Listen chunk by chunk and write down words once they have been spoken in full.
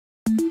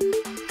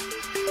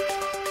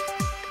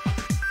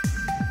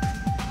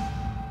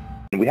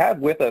We have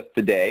with us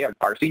today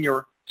our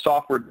senior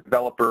software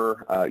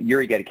developer,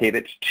 Yuri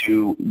Gedikevich,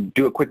 to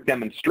do a quick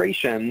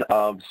demonstration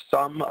of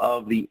some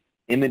of the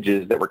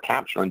images that were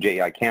captured on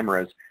JEI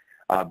cameras,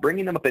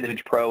 bringing them up in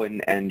Image Pro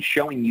and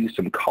showing you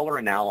some color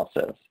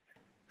analysis.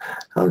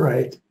 All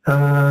right.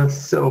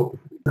 So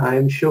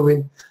I'm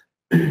showing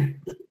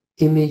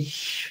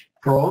Image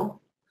Pro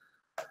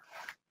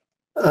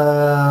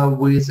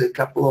with a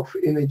couple of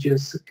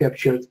images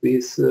captured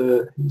with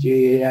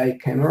JEI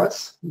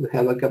cameras. We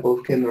have a couple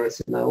of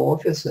cameras in our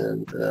office,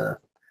 and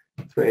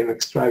Frame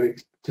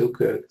Extravic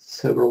took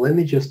several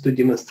images to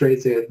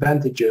demonstrate the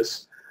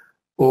advantages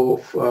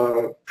of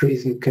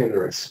prism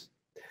cameras.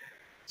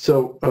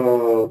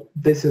 So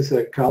this is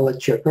a color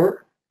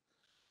checker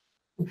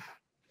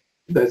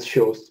that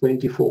shows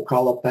 24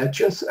 color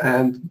patches,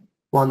 and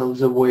one of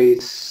the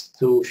ways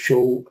to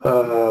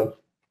show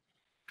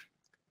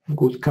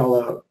good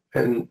color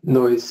and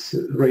noise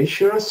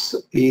ratios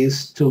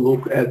is to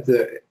look at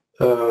the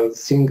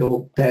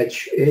single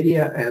patch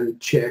area and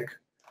check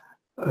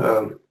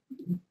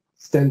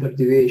standard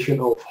deviation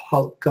of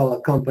color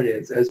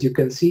components. As you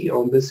can see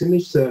on this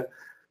image, the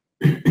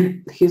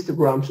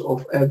histograms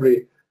of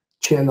every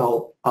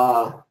channel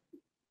are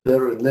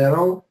very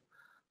narrow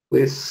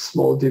with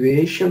small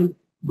deviation,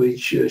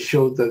 which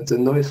shows that the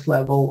noise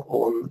level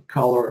on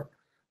color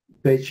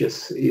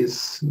patches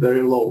is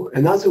very low.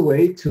 Another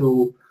way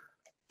to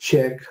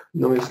check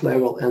noise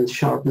level and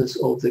sharpness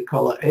of the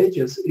color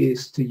edges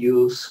is to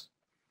use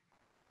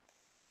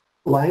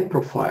line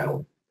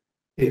profile.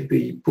 If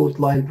we put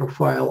line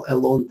profile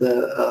along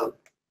the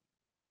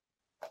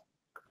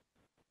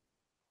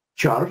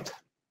chart,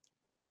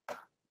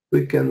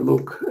 we can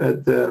look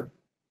at the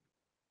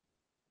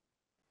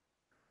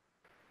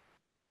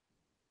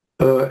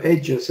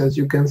edges. As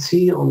you can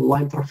see on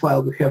line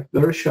profile, we have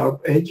very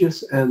sharp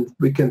edges, and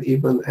we can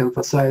even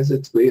emphasize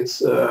it with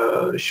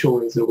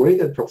showing the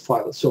weighted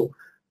profile. So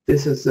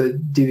this is a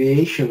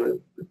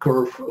deviation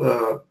curve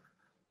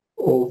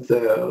of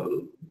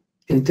the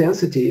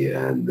intensity,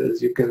 and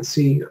as you can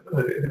see,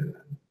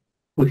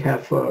 we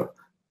have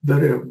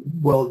very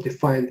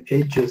well-defined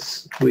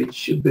edges,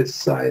 which this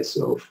size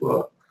of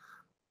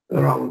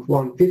around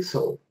 1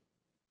 pixel.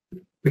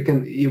 We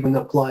can even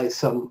apply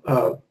some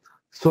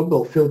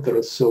Sobel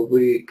filters, so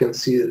we can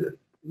see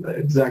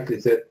exactly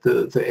that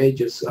the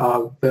edges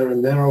are very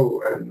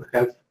narrow and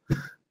have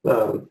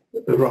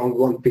around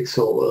 1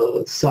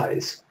 pixel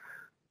size.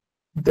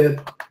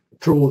 That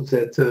proves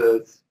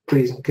that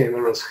prism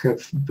cameras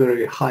have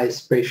very high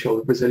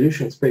spatial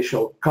resolution,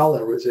 spatial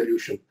color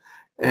resolution,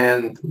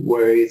 and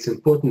where it's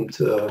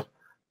important,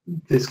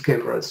 these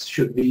cameras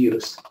should be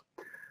used.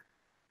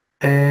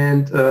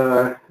 And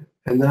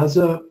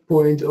another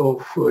point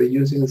of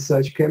using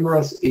such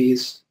cameras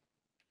is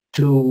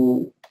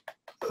to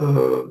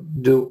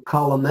do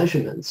color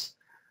measurements.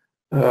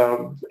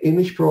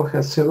 Image Pro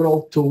has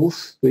several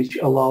tools which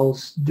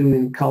allows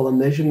doing color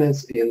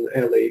measurements in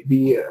LAB,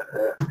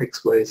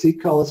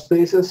 XYZ color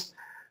spaces,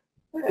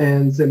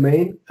 and the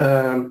main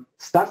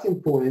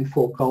starting point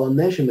for color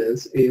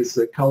measurements is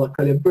color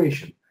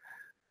calibration.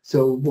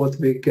 So what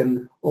we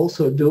can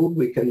also do,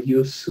 we can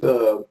use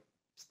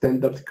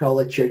standard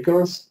color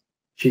checkers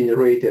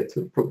generated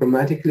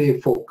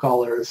programmatically for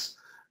colors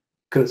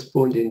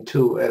corresponding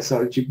to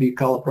sRGB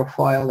color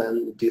profile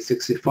and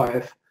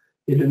D65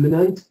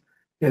 illuminant,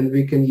 and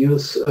we can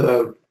use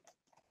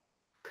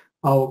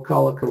our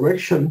color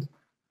correction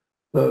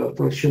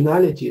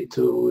functionality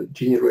to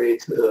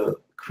generate,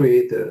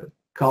 create a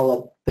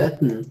color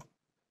pattern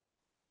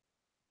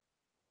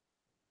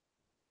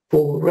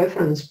for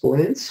reference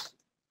points.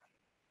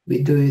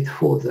 We do it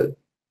for the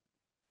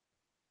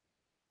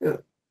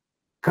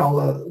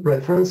color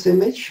reference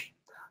image.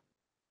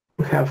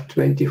 We have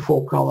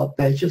 24 color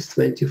patches,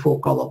 24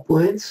 color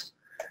points,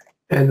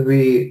 and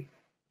we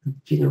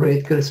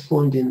generate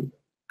corresponding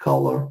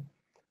color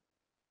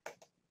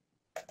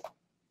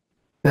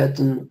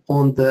pattern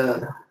on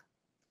the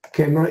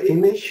camera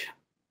image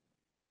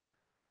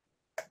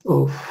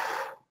of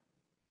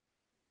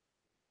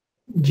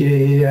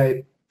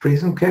JEI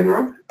prism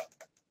camera.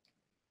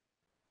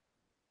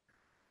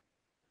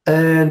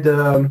 And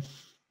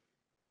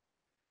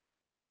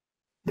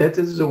that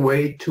is the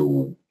way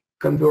to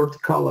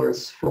convert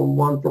colors from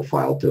one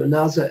profile to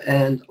another,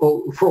 and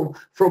from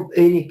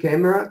any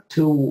camera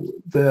to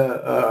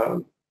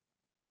the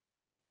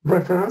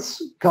reference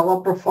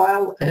color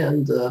profile,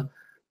 and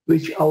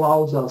which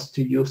allows us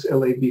to use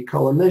LAB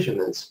color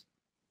measurements.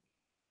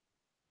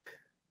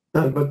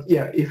 But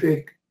yeah, if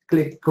we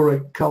click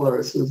correct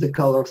colors, the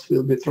colors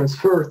will be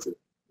transferred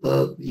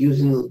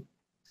using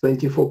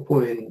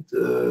 24-point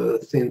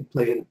thin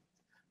plane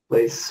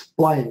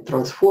spline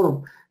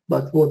transform.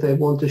 But what I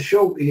want to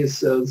show is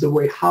the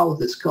way how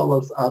these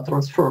colors are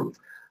transformed.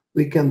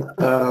 We can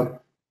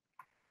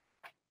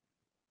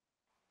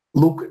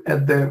look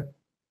at the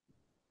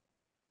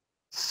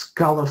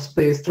color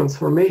space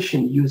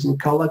transformation using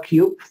color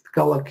cube.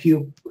 Color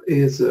cube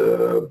is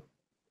a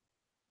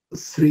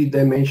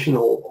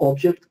three-dimensional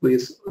object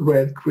with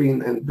red,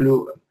 green, and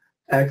blue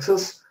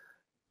axes.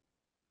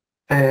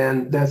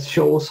 and that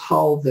shows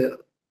how the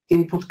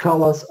input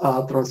colors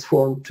are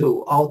transformed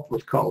to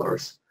output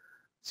colors.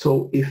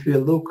 So if we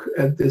look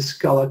at this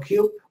color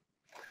cube,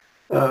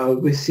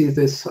 we see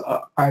this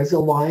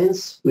ISO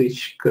lines,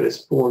 which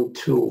correspond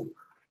to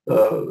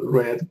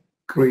red,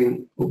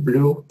 green, or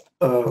blue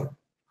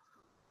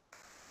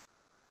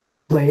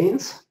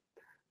planes,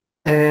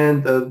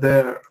 and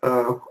their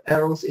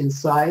arrows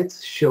inside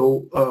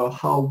show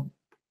how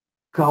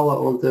color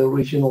on the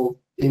original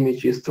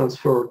image is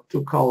transferred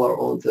to color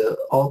on the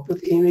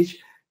output image.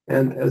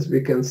 And as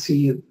we can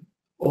see,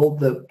 all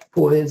the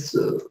points,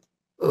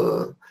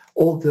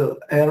 all the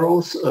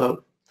arrows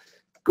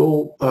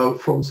go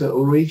from the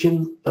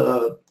origin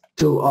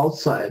to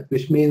outside,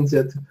 which means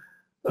that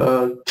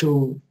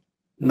to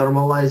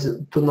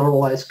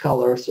normalize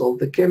colors of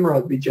the camera,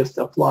 we just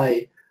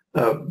apply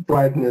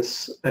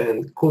brightness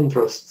and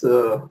contrast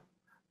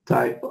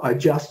type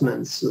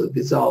adjustments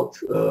without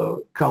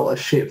color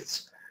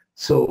shifts.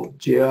 So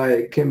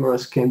GI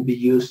cameras can be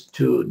used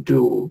to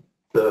do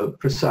the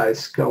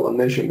precise color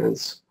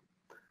measurements,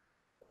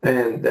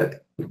 and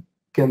that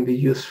can be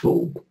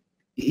useful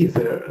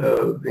either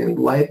in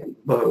live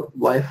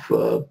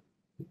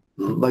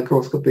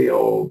microscopy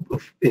or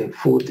in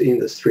food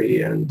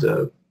industry and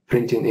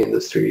printing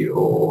industry,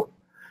 or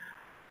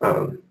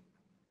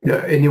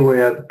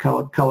anywhere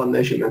color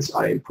measurements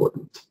are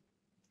important.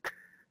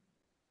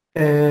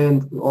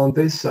 And on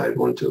this, I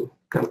want to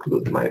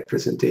conclude my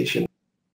presentation.